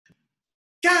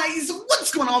Guys,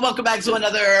 what's going on? Welcome back to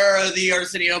another The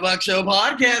Arsenio Buck Show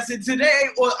podcast. And today,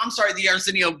 the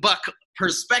Arsenio Buck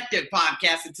Perspective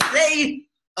podcast. And today,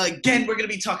 again, we're going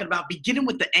to be talking about beginning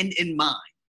with the end in mind.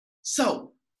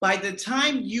 So, by the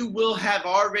time you will have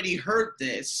already heard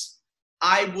this,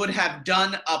 I would have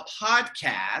done a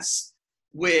podcast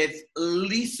with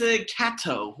Lisa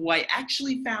Cato, who I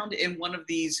actually found in one of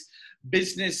these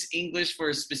Business English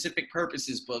for Specific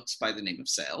Purposes books by the name of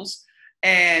Sales.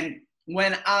 And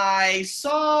when I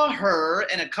saw her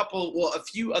and a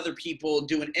few other people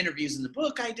doing interviews in the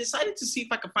book, I decided to see if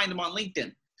I could find them on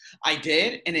LinkedIn. I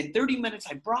did, and in 30 minutes,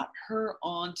 I brought her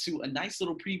on to a nice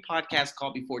little pre-podcast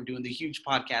call before doing the huge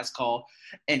podcast call,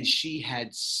 and she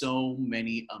had so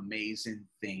many amazing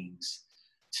things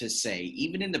to say.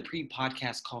 Even in the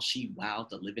pre-podcast call, she wowed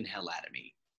the living hell out of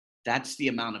me. That's the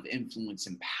amount of influence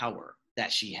and power that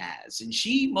she has. And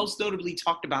she most notably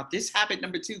talked about this habit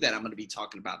number 2 that I'm going to be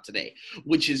talking about today,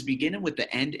 which is beginning with the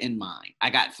end in mind. I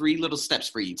got 3 little steps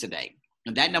for you today.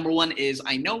 And that number 1 is,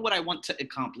 I know what I want to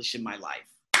accomplish in my life.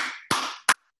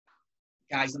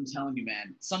 Guys, I'm telling you,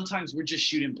 man, sometimes we're just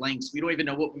shooting blanks. We don't even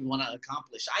know what we want to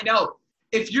accomplish. I know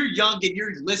if you're young and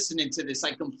you're listening to this,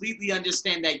 I completely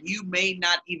understand that you may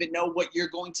not even know what you're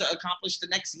going to accomplish the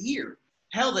next year.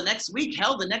 Hell, the next week,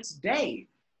 hell, the next day.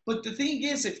 But the thing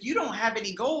is, if you don't have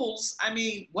any goals,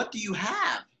 what do you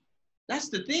have? That's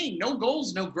the thing. No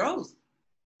goals, no growth.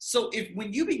 So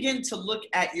when you begin to look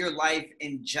at your life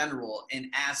in general and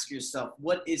ask yourself,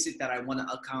 what is it that I want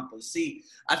to accomplish? See,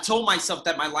 I've told myself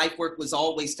that my life work was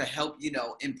always to help,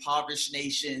 impoverished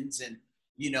nations and,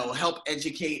 help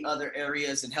educate other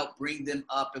areas and help bring them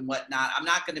up and whatnot. I'm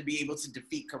not going to be able to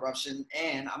defeat corruption,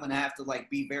 and I'm going to have to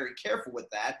be very careful with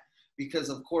that because,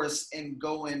 of course, in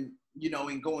going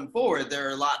forward, there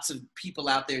are lots of people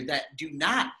out there that do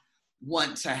not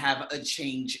want to have a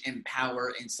change in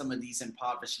power in some of these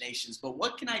impoverished nations. But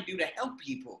what can I do to help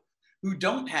people who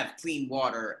don't have clean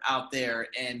water out there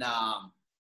in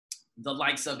the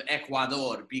likes of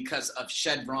Ecuador because of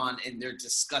Chevron and their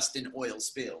disgusting oil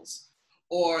spills?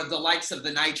 Or the likes of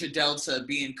the Niger Delta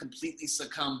being completely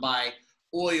succumbed by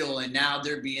oil, and now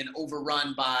they're being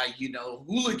overrun by,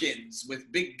 hooligans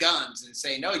with big guns and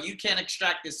saying, no, you can't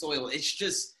extract this oil.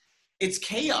 It's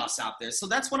chaos out there. So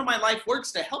that's one of my life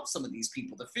works, to help some of these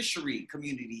people, the fishery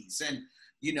communities and,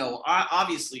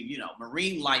 obviously,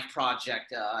 Marine Life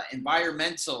Project,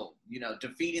 environmental,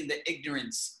 defeating the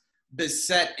ignorance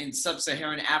beset in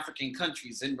sub-Saharan African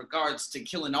countries in regards to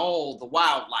killing all the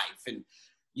wildlife and,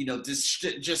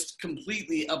 just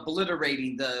completely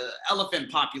obliterating the elephant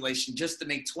population just to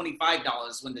make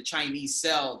 $25 when the Chinese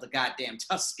sell the goddamn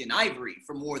Tuscan ivory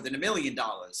for more than $1 million.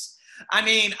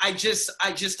 I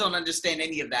just don't understand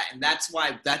any of that. And that's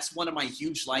one of my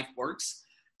huge life works.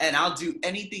 And I'll do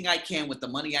anything I can with the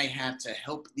money I have to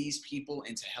help these people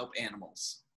and to help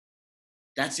animals.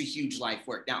 That's a huge life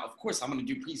work. Now, of course, I'm going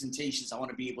to do presentations. I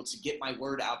want to be able to get my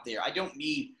word out there. I don't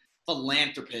need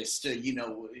philanthropists to,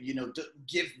 to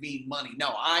give me money.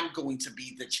 No, I'm going to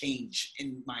be the change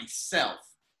in myself.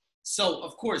 So,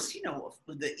 of course,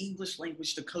 the English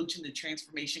language, the coaching, the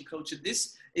transformation coaching,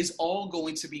 this is all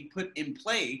going to be put in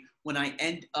play when I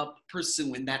end up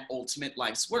pursuing that ultimate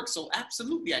life's work. So,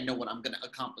 absolutely, I know what I'm going to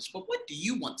accomplish. But what do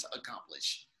you want to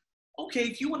accomplish? Okay,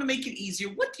 if you want to make it easier,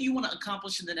 what do you want to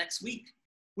accomplish in the next week?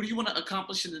 What do you want to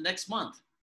accomplish in the next month?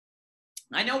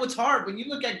 I know it's hard. When you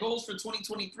look at goals for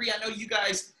 2023, I know you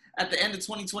guys at the end of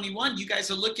 2021, you guys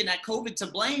are looking at COVID to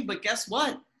blame, but guess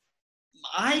what?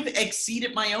 I've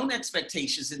exceeded my own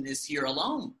expectations in this year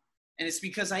alone. And it's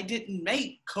because I didn't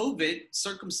make COVID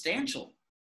circumstantial.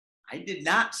 I did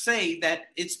not say that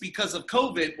it's because of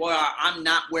COVID where I'm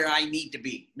not where I need to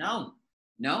be. No.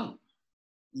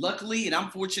 Luckily, and I'm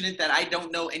fortunate that I don't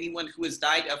know anyone who has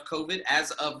died of COVID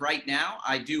as of right now.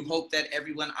 I do hope that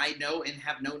everyone I know and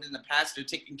have known in the past are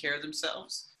taking care of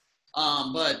themselves.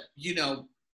 But,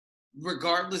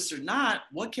 regardless or not,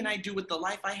 what can I do with the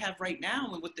life I have right now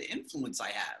and with the influence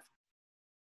I have?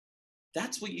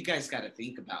 That's what you guys got to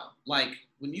think about.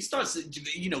 When you start,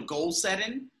 goal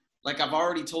setting, like I've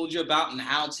already told you about, and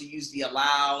how to use the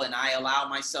allow and I allow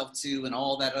myself to and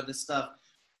all that other stuff.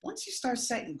 Once you start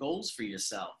setting goals for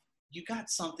yourself, you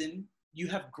got something, you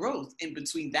have growth in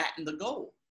between that and the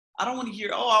goal. I don't want to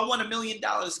hear, I want $1 million,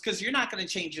 because you're not going to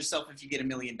change yourself if you get $1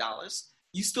 million.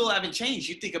 You still haven't changed.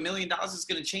 You think $1 million is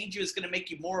going to change you. It's going to make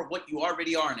you more of what you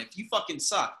already are. And if you fucking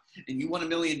suck and you want $1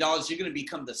 million, you're going to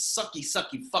become the sucky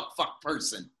fuck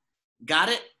person. Got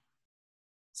it?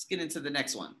 Let's get into the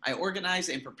next one. I organize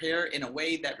and prepare in a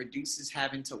way that reduces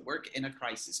having to work in a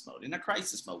crisis mode. In a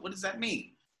crisis mode, what does that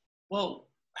mean? Well,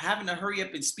 having to hurry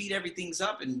up and speed everything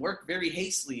up and work very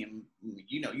hastily and,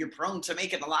 you're prone to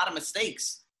making a lot of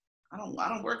mistakes. I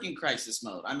don't work in crisis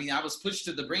mode. I mean, I was pushed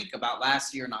to the brink about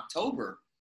last year in October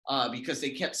because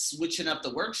they kept switching up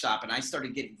the workshop, and I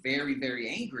started getting very, very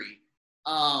angry.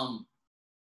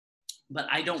 But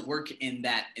I don't work in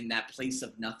that place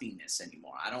of nothingness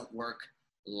anymore. I don't work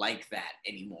like that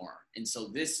anymore. And so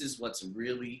this is what's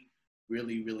really,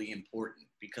 really, really important,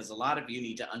 because a lot of you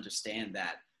need to understand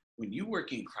that when you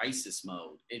work in crisis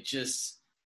mode, it just,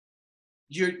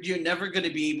 you're never going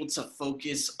to be able to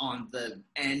focus on the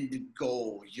end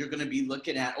goal. You're going to be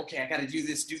looking at, okay, I got to do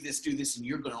this, and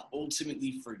you're going to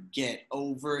ultimately forget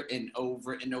over and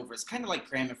over and over. It's kind of like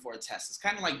cramming for a test. It's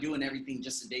kind of like doing everything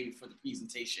just a day before the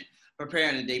presentation,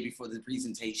 preparing a day before the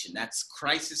presentation. That's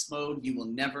crisis mode. You will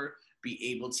never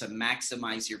be able to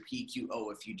maximize your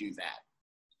PQO if you do that.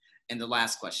 And the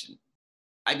last question.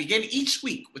 I begin each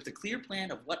week with a clear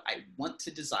plan of what I want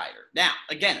to desire. Now,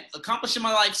 again, accomplishing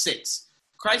my life, 6.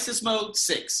 Crisis mode,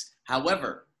 6.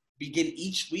 However, begin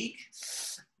each week,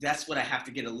 that's what I have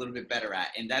to get a little bit better at.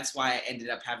 And that's why I ended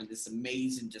up having this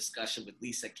amazing discussion with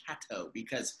Lisa Cato,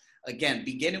 because, again,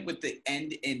 beginning with the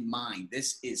end in mind,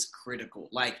 this is critical.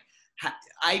 Like,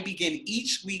 I begin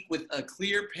each week with a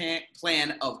clear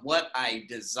plan of what I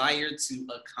desire to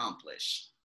accomplish.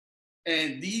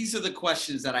 And these are the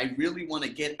questions that I really want to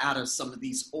get out of some of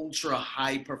these ultra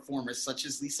high performers, such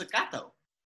as Lisa Cato.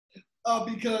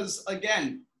 Because,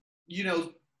 again,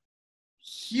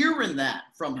 hearing that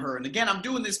from her, and again, I'm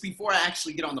doing this before I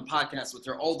actually get on the podcast with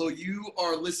her, although you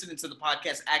are listening to the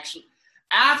podcast actually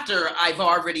after I've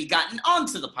already gotten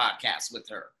onto the podcast with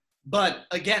her. But,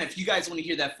 again, if you guys want to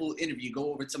hear that full interview,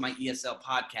 go over to my ESL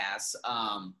podcast.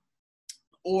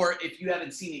 Or if you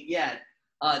haven't seen it yet,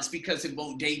 it's because it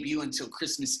won't debut until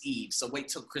Christmas Eve. So wait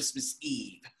till Christmas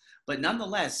Eve. But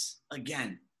nonetheless,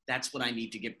 again, that's what I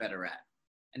need to get better at.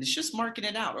 And it's just marking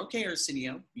it out. Okay,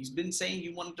 Arsenio, you've been saying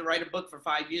you wanted to write a book for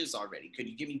 5 years already. Could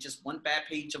you give me just one bad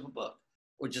page of a book?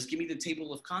 Or just give me the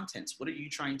table of contents. What are you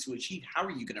trying to achieve? How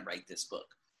are you going to write this book?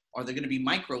 Are there going to be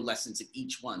micro lessons in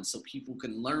each one so people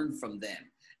can learn from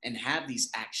them and have these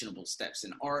actionable steps?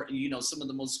 And are, some of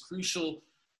the most crucial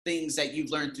things that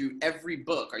you've learned through every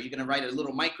book? Are you going to write a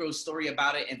little micro story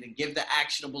about it and then give the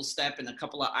actionable step and a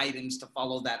couple of items to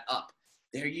follow that up?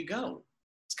 There you go.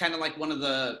 It's kind of like one of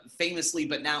the famously,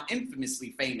 but now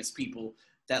infamously famous people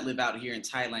that live out here in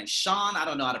Thailand. Sean, I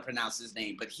don't know how to pronounce his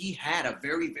name, but he had a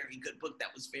very, very good book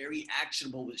that was very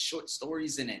actionable with short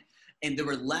stories in it. And there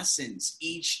were lessons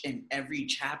each and every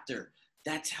chapter.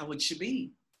 That's how it should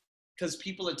be. Because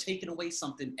people are taking away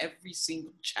something every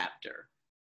single chapter.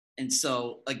 And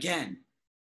so, again,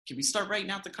 can we start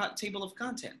writing out the table of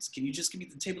contents? Can you just give me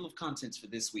the table of contents for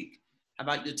this week? How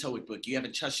about your TOEIC book? You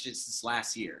haven't touched it since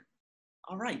last year.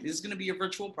 All right, this is going to be a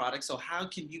virtual product. So how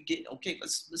can you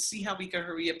let's see how we can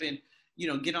hurry up and,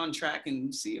 get on track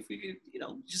and see if we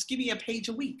can, just give me a page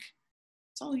a week.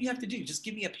 That's all you have to do. Just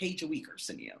give me a page a week,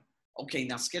 Arsenio. Okay,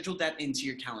 now schedule that into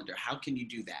your calendar. How can you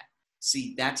do that?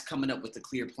 See, that's coming up with a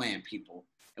clear plan, people.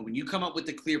 And when you come up with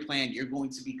a clear plan, you're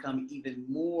going to become even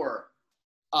more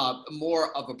of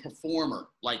a performer.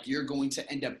 Like, you're going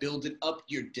to end up building up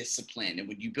your discipline. And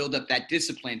when you build up that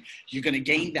discipline, you're going to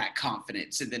gain that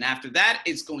confidence. And then after that,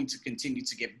 it's going to continue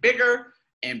to get bigger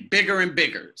and bigger and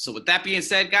bigger. So with that being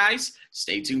said, guys,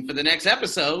 stay tuned for the next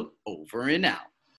episode. Over and out.